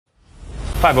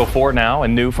5:04 now,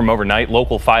 and new from overnight.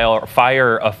 Local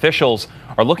fire officials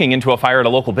are looking into a fire at a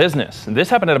local business.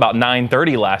 This happened at about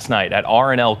 9:30 last night at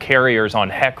R&L Carriers on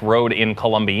Heck Road in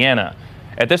Columbiana.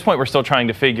 At this point, we're still trying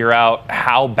to figure out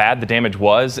how bad the damage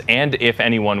was and if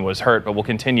anyone was hurt, but we'll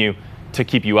continue to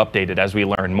keep you updated as we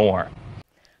learn more.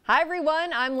 Hi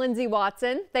everyone, I'm Lindsay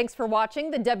Watson. Thanks for watching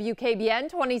the WKBN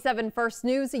 27 First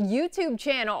News YouTube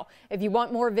channel. If you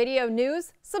want more video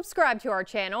news, subscribe to our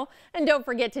channel and don't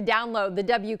forget to download the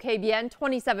WKBN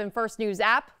 27 First News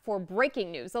app for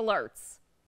breaking news alerts.